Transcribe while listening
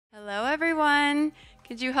Hello, everyone.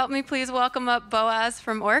 Could you help me please welcome up Boaz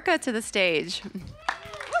from Orca to the stage?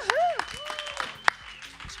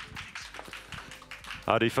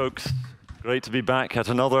 Howdy, folks. Great to be back at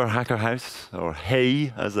another Hacker House, or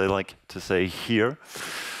Hey, as they like to say here.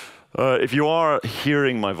 If you are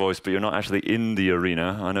hearing my voice, but you're not actually in the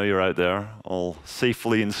arena, I know you're out there, all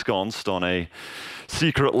safely ensconced on a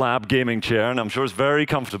secret lab gaming chair, and I'm sure it's very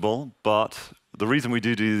comfortable, but the reason we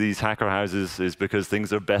do these Hacker Houses is because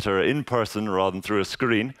things are better in person rather than through a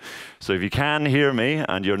screen. So if you can hear me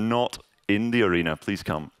and you're not in the arena, please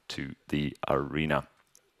come to the arena.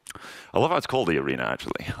 I love how it's called the arena,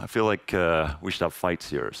 actually. I feel like we should have fights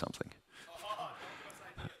here or something.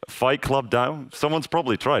 Fight Club DAO? Someone's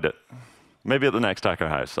probably tried it. Maybe at the next Hacker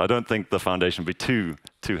House. I don't think the foundation will be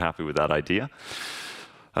too happy with that idea.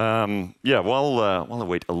 Yeah, while I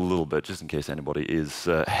wait a little bit, just in case anybody is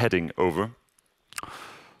heading over.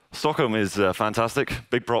 Stockholm is fantastic.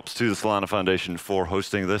 Big props to the Solana Foundation for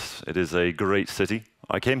hosting this. It is a great city.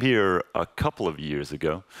 I came here a couple of years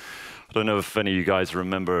ago. I don't know if any of you guys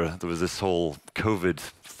remember, there was this whole COVID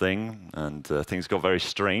thing, and things got very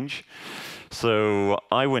strange. So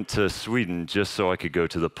I went to Sweden just so I could go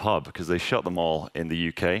to the pub, because they shut them all in the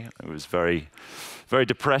UK. It was very, very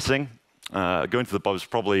depressing. Going to the pub is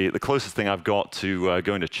probably the closest thing I've got to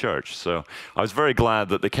going to church. So I was very glad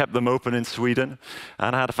that they kept them open in Sweden,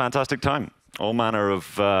 and I had a fantastic time. All manner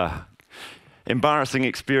of embarrassing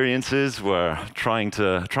experiences were trying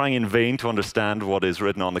in vain to understand what is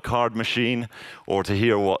written on the card machine, or to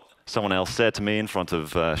hear what someone else said to me in front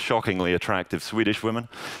of shockingly attractive Swedish women.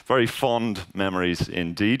 Very fond memories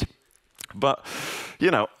indeed. But, you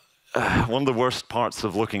know, one of the worst parts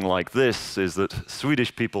of looking like this is that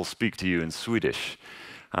Swedish people speak to you in Swedish.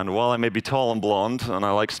 And while I may be tall and blonde, and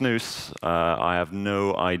I like snus, I have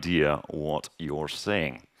no idea what you're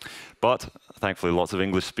saying. But thankfully, lots of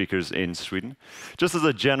English speakers in Sweden. Just as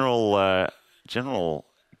a general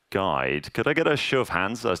guide, could I get a show of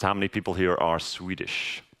hands as to how many people here are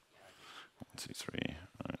Swedish? 1, 2, 3.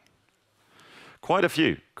 Right. Quite a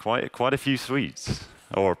few. Quite a few Swedes,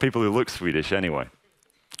 or people who look Swedish anyway.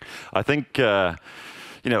 I think, you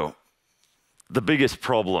know, the biggest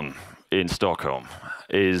problem in Stockholm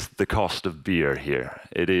is the cost of beer here.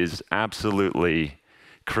 It is absolutely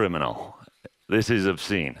criminal. This is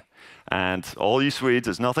obscene. And all you Swedes,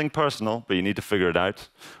 it's nothing personal, but you need to figure it out.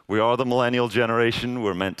 We are the millennial generation.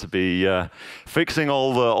 We're meant to be fixing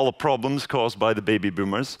all the problems caused by the baby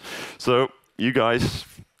boomers. So you guys,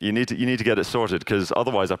 you need to get it sorted, because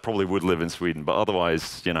otherwise I probably would live in Sweden. But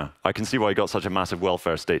otherwise, you know, I can see why you got such a massive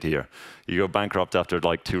welfare state here. You go bankrupt after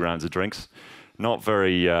like 2 rounds of drinks. Not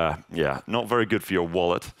very, not very good for your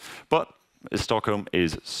wallet. But Stockholm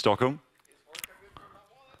is Stockholm.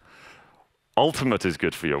 Ultimate is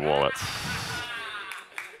good for your wallet.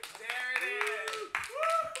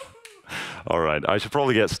 All right, I should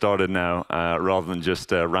probably get started now rather than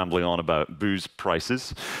just rambling on about booze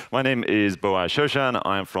prices. My name is Boaz Shoshan.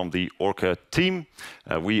 I am from the Orca team.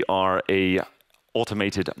 We are a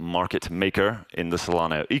automated market maker in the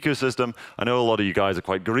Solana ecosystem. I know a lot of you guys are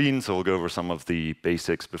quite green, so we'll go over some of the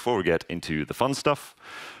basics before we get into the fun stuff.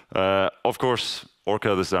 Of course,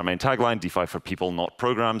 Orca, this is our main tagline, DeFi for people, not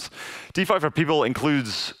programs. DeFi for people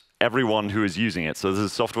includes everyone who is using it. So this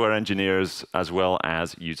is software engineers as well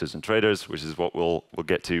as users and traders, which is what we'll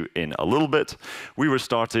get to in a little bit. We were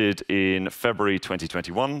started in February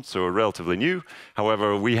 2021, so we're relatively new.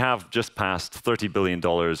 However, we have just passed $30 billion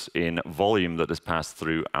in volume that has passed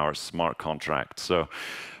through our smart contract. So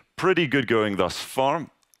pretty good going thus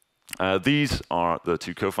far. These are the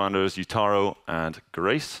 2 co-founders, Yutaro and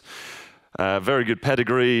Grace. Very good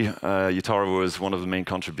pedigree. Yutaro was one of the main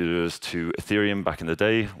contributors to Ethereum back in the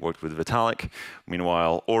day, worked with Vitalik.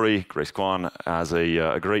 Meanwhile, Ori, Grace Kwan, has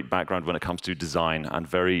a great background when it comes to design and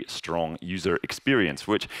very strong user experience,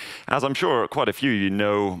 which, as I'm sure quite a few of you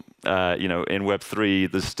know, in Web3,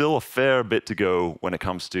 there's still a fair bit to go when it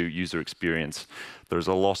comes to user experience. There's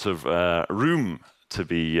a lot of room to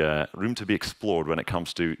be explored when it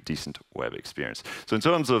comes to decent web experience. So in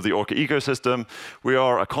terms of the Orca ecosystem, we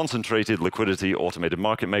are a concentrated liquidity automated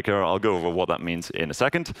market maker. I'll go over what that means in a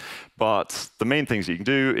second. But the main things you can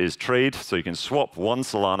do is trade. So you can swap one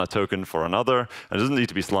Solana token for another. And it doesn't need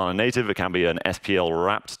to be Solana native. It can be an SPL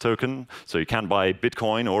wrapped token. So you can buy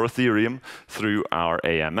Bitcoin or Ethereum through our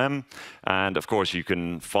AMM. And of course, you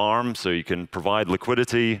can farm. So you can provide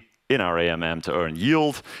liquidity in our AMM to earn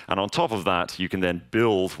yield. And on top of that, you can then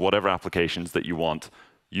build whatever applications that you want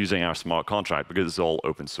using our smart contract, because it's all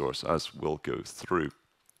open source, as we'll go through.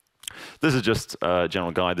 This is just a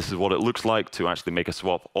general guide. This is what it looks like to actually make a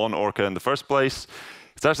swap on Orca in the first place.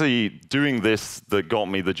 It's actually doing this that got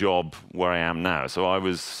me the job where I am now. So I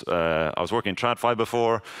was working in TradFi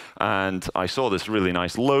before, and I saw this really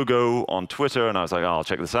nice logo on Twitter, and I was like, oh, I'll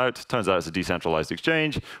check this out. Turns out it's a decentralized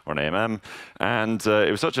exchange, or an AMM, and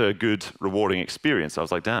it was such a good, rewarding experience. I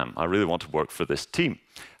was like, damn, I really want to work for this team.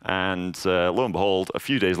 And lo and behold, a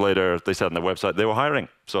few days later, they said on their website they were hiring.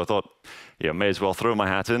 So I thought, yeah, may as well throw my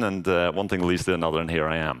hat in, and one thing leads to another, and here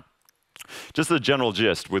I am. Just the general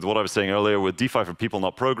gist with what I was saying earlier with DeFi for people,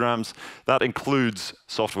 not programs, that includes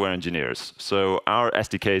software engineers. So our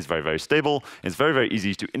SDK is very, very stable. It's very, very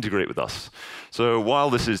easy to integrate with us. So while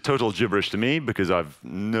this is total gibberish to me, because I've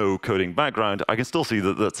no coding background, I can still see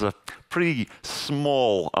that that's a pretty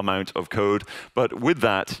small amount of code. But with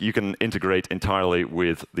that, you can integrate entirely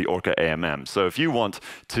with the Orca AMM. So if you want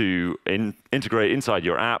to integrate inside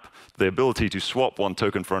your app the ability to swap one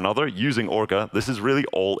token for another using Orca, this is really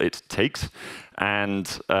all it takes. And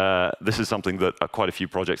this is something that quite a few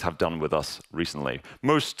projects have done with us recently.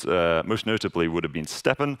 Most notably would have been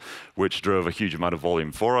Steppen, which drove a huge amount of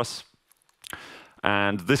volume for us.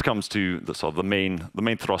 And this comes to the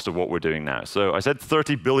main thrust of what we're doing now. So I said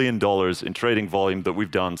 $30 billion in trading volume that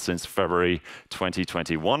we've done since February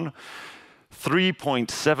 2021.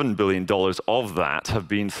 $3.7 billion of that have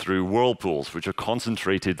been through whirlpools, which are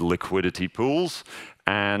concentrated liquidity pools.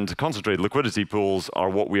 And concentrated liquidity pools are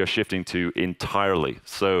what we are shifting to entirely.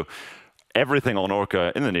 So everything on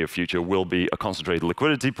Orca in the near future will be a concentrated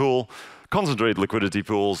liquidity pool. Concentrated liquidity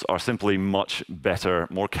pools are simply much better,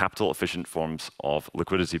 more capital-efficient forms of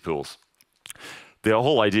liquidity pools. The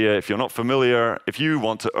whole idea, if you're not familiar, if you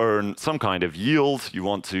want to earn some kind of yield, you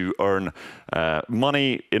want to earn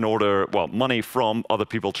money from other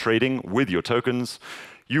people trading with your tokens,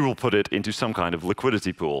 you will put it into some kind of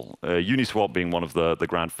liquidity pool. Uniswap being one of the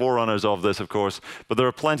grand forerunners of this, of course, but there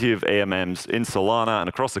are plenty of AMMs in Solana and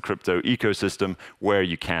across the crypto ecosystem where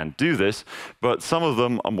you can do this, but some of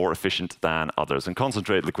them are more efficient than others, and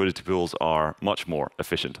concentrated liquidity pools are much more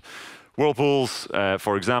efficient. Whirlpools,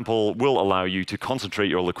 for example, will allow you to concentrate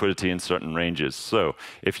your liquidity in certain ranges. So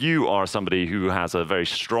if you are somebody who has a very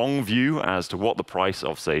strong view as to what the price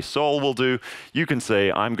of, say, Sol will do, you can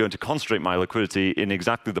say, I'm going to concentrate my liquidity in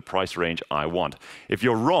exactly the price range I want. If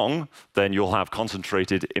you're wrong, then you'll have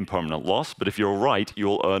concentrated impermanent loss. But if you're right,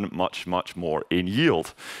 you'll earn much, much more in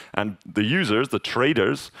yield. And the users, the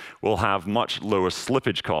traders, will have much lower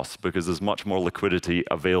slippage costs because there's much more liquidity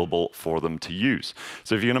available for them to use.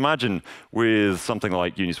 So if you can imagine with something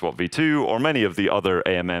like Uniswap v2 or many of the other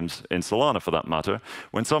AMMs in Solana for that matter,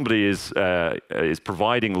 when somebody is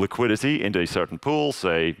providing liquidity into a certain pool,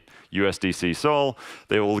 say USDC Sol,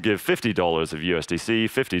 they will give $50 of USDC,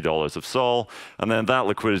 $50 of Sol, and then that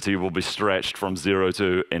liquidity will be stretched from 0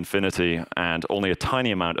 to infinity, and only a tiny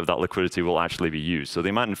amount of that liquidity will actually be used. So the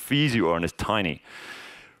amount of fees you earn is tiny.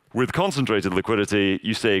 With concentrated liquidity,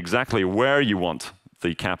 you say exactly where you want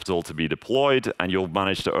the capital to be deployed, and you'll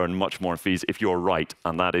manage to earn much more fees if you're right,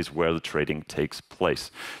 and that is where the trading takes place.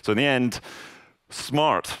 So in the end,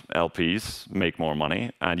 smart LPs make more money,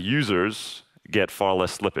 and users get far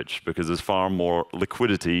less slippage because there's far more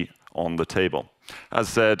liquidity on the table. As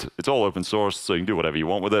said, it's all open source, so you can do whatever you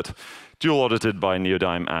want with it. Dual audited by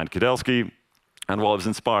Neodime and Kudelski. And while it was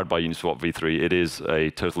inspired by Uniswap v3, it is a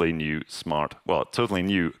totally new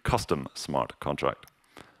custom smart contract.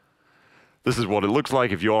 This is what it looks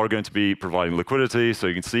like if you are going to be providing liquidity. So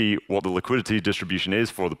you can see what the liquidity distribution is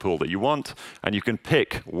for the pool that you want, and you can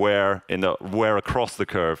pick where across the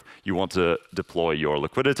curve you want to deploy your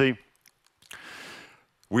liquidity.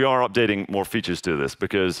 We are updating more features to this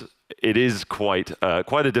because it is quite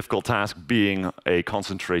a difficult task being a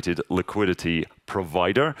concentrated liquidity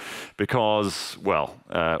provider because, well,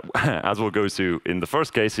 as we'll go to in the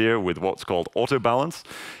first case here with what's called auto balance,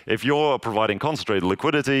 if you're providing concentrated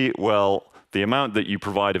liquidity, well, the amount that you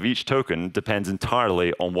provide of each token depends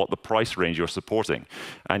entirely on what the price range you're supporting.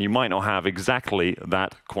 And you might not have exactly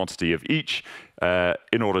that quantity of each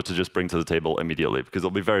in order to just bring to the table immediately, because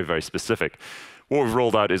it'll be very, very specific. What we've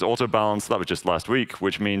rolled out is auto balance. That was just last week,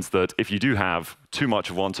 which means that if you do have too much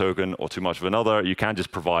of one token or too much of another, you can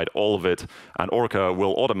just provide all of it, and Orca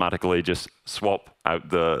will automatically just swap out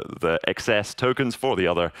the excess tokens for the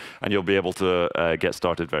other, and you'll be able to get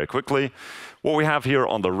started very quickly. What we have here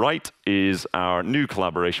on the right is our new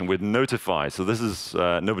collaboration with Notifi. So this is,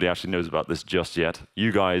 nobody actually knows about this just yet.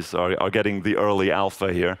 You guys are getting the early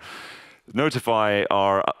alpha here. Notifi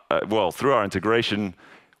are, well, through our integration,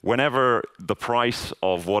 whenever the price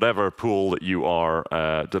of whatever pool that you are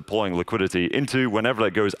deploying liquidity into, whenever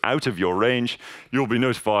that goes out of your range, you'll be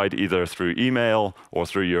notified either through email or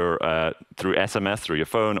through SMS, through your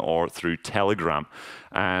phone, or through Telegram.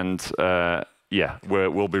 And yeah,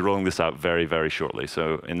 we'll be rolling this out very, very shortly,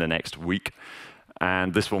 so in the next week.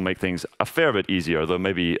 And this will make things a fair bit easier, though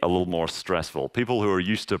maybe a little more stressful. People who are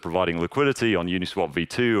used to providing liquidity on Uniswap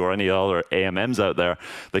v2 or any other AMMs out there,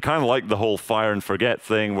 they kind of like the whole fire and forget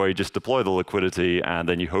thing where you just deploy the liquidity and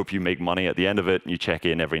then you hope you make money at the end of it and you check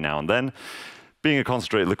in every now and then. Being a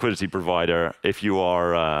concentrated liquidity provider, if you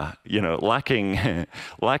are lacking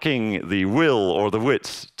the will or the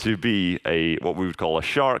wits to be what we would call a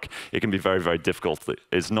shark, it can be very, very difficult.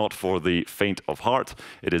 It's not for the faint of heart.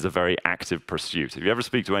 It is a very active pursuit. If you ever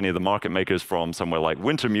speak to any of the market makers from somewhere like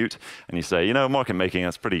Wintermute, and you say, market making,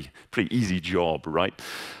 that's pretty easy job, right?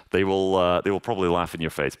 They will probably laugh in your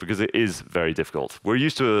face because it is very difficult. We're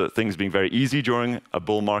used to things being very easy during a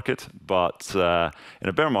bull market, but in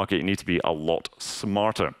a bear market, you need to be a lot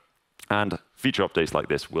smarter. And feature updates like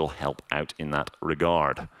this will help out in that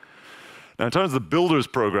regard. Now, in terms of the Builders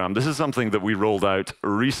program, this is something that we rolled out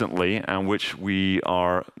recently and which we're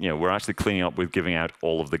actually cleaning up with giving out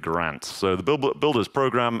all of the grants. So the Builders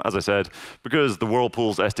program, as I said, because the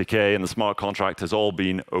Whirlpool's SDK and the smart contract has all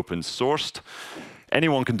been open sourced,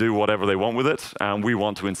 anyone can do whatever they want with it, and we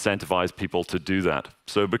want to incentivize people to do that.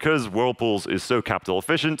 So because Whirlpool's is so capital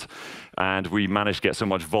efficient, and we manage to get so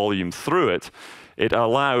much volume through it, it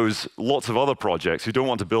allows lots of other projects who don't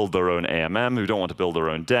want to build their own AMM, who don't want to build their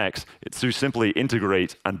own DEX, to simply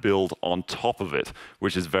integrate and build on top of it,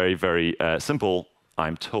 which is very, very simple,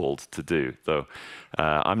 I'm told, to do. Though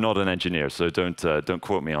I'm not an engineer, so don't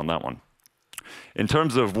quote me on that one. In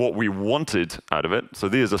terms of what we wanted out of it, so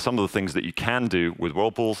these are some of the things that you can do with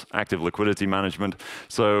Whirlpools, active liquidity management.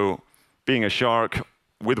 So being a shark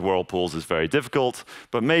with Whirlpools is very difficult,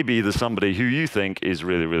 but maybe there's somebody who you think is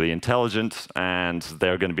really, really intelligent, and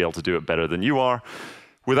they're going to be able to do it better than you are.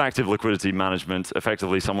 With active liquidity management,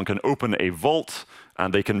 effectively, someone can open a vault,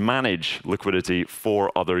 and they can manage liquidity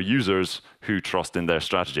for other users who trust in their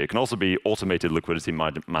strategy. It can also be automated liquidity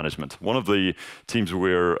management. One of the teams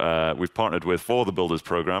we've partnered with for the Builders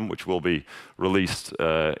program, which will be released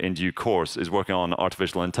in due course, is working on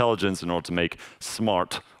artificial intelligence in order to make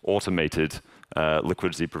smart, automated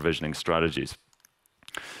liquidity provisioning strategies.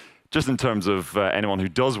 Just in terms of anyone who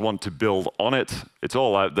does want to build on it, it's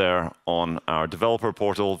all out there on our developer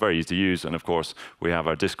portal, very easy to use. And of course, we have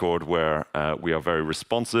our Discord where we are very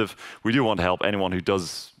responsive. We do want to help anyone who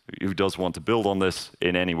does want to build on this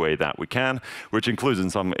in any way that we can, which includes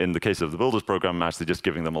in the case of the Builders program, actually just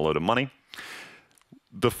giving them a load of money.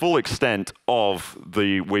 The full extent of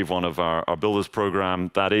the wave one of our Builders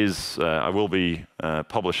program, that is, I will be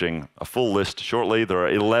publishing a full list shortly. There are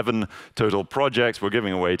 11 total projects. We're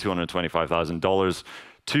giving away $225,000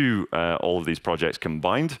 to all of these projects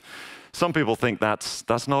combined. Some people think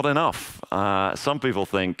that's not enough. Some people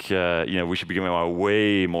think we should be giving away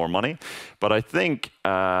way more money. But I think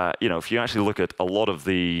if you actually look at a lot of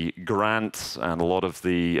the grants and a lot of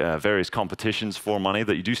the various competitions for money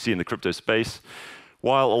that you do see in the crypto space,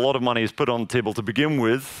 while a lot of money is put on the table to begin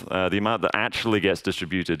with, the amount that actually gets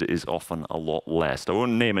distributed is often a lot less. I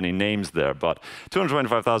won't name any names there, but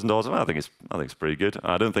 $225,000, I think it's pretty good.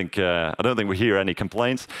 I don't think we hear any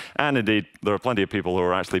complaints. And indeed, there are plenty of people who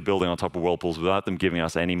are actually building on top of Whirlpools without them giving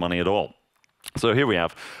us any money at all. So here we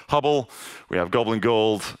have Hubble, we have Goblin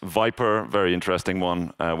Gold, Viper, very interesting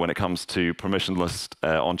one when it comes to permissionless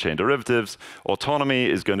on-chain derivatives. Autonomy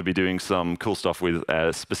is going to be doing some cool stuff with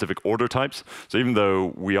specific order types. So even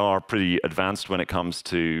though we are pretty advanced when it comes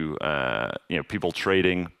to people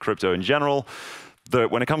trading crypto in general,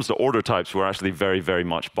 when it comes to order types, we're actually very, very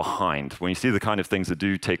much behind. When you see the kind of things that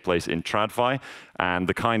do take place in TradFi and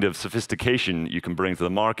the kind of sophistication you can bring to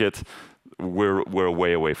the market, we're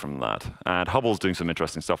way away from that. And Hubble's doing some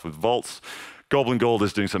interesting stuff with vaults. Goblin Gold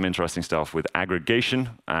is doing some interesting stuff with aggregation.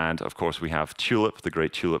 And of course, we have Tulip, the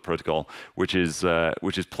great Tulip protocol, which is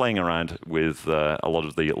playing around with a lot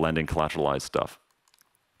of the lending collateralized stuff.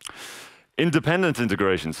 Independent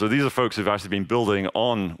integration. So these are folks who've actually been building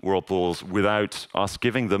on Whirlpools without us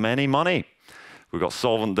giving them any money. We've got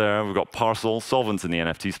Solvent there, we've got Parcel. Solvent's in the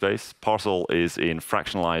NFT space. Parcel is in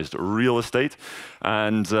fractionalized real estate.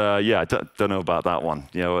 And I don't know about that one.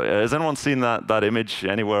 Has anyone seen that image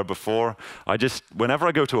anywhere before? Whenever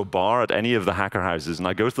I go to a bar at any of the hacker houses and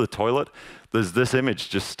I go to the toilet, there's this image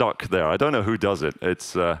just stuck there. I don't know who does it.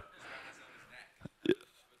 It's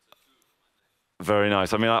very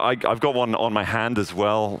nice. I mean, I've got one on my hand as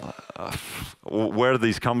well. Where do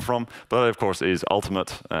these come from? But that, of course, is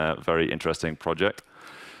Ultimate. Very interesting project.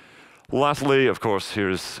 Lastly, of course, here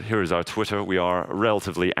is our Twitter. We are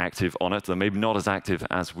relatively active on it, though maybe not as active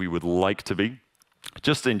as we would like to be.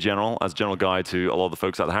 Just in general, as a general guide to a lot of the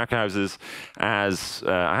folks at the hack houses, as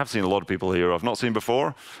I have seen a lot of people here I've not seen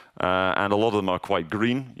before, and a lot of them are quite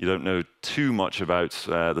green. You don't know too much about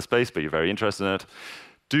the space, but you're very interested in it.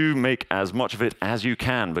 Do make as much of it as you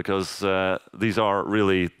can, because these are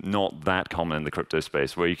really not that common in the crypto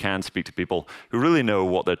space, where you can speak to people who really know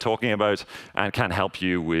what they're talking about and can help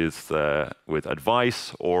you with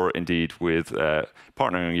advice, or indeed with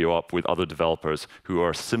partnering you up with other developers who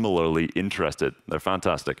are similarly interested. They're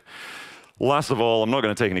fantastic. Last of all, I'm not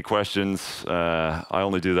going to take any questions. I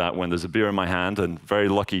only do that when there's a beer in my hand, and very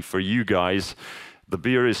lucky for you guys, the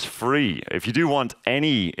beer is free. If you do want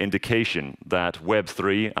any indication that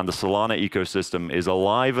Web3 and the Solana ecosystem is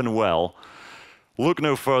alive and well, look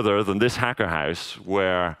no further than this Hacker House,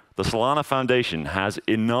 where the Solana Foundation has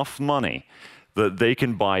enough money that they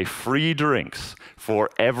can buy free drinks for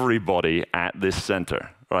everybody at this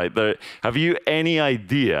center. Right? Have you any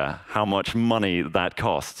idea how much money that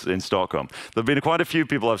costs in Stockholm? There have been quite a few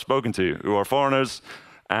people I've spoken to who are foreigners,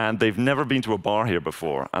 and they've never been to a bar here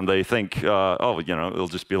before, and they think, oh, you know, it'll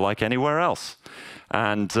just be like anywhere else.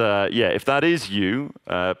 And yeah, if that is you,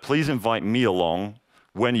 please invite me along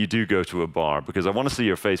when you do go to a bar, because I want to see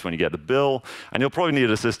your face when you get the bill, and you'll probably need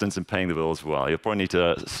assistance in paying the bill as well. You'll probably need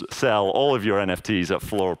to sell all of your NFTs at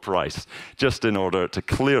floor price just in order to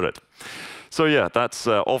clear it. So yeah, that's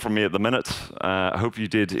all from me at the minute. I hope you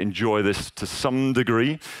did enjoy this to some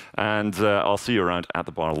degree, and I'll see you around at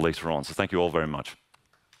the bar later on. So thank you all very much.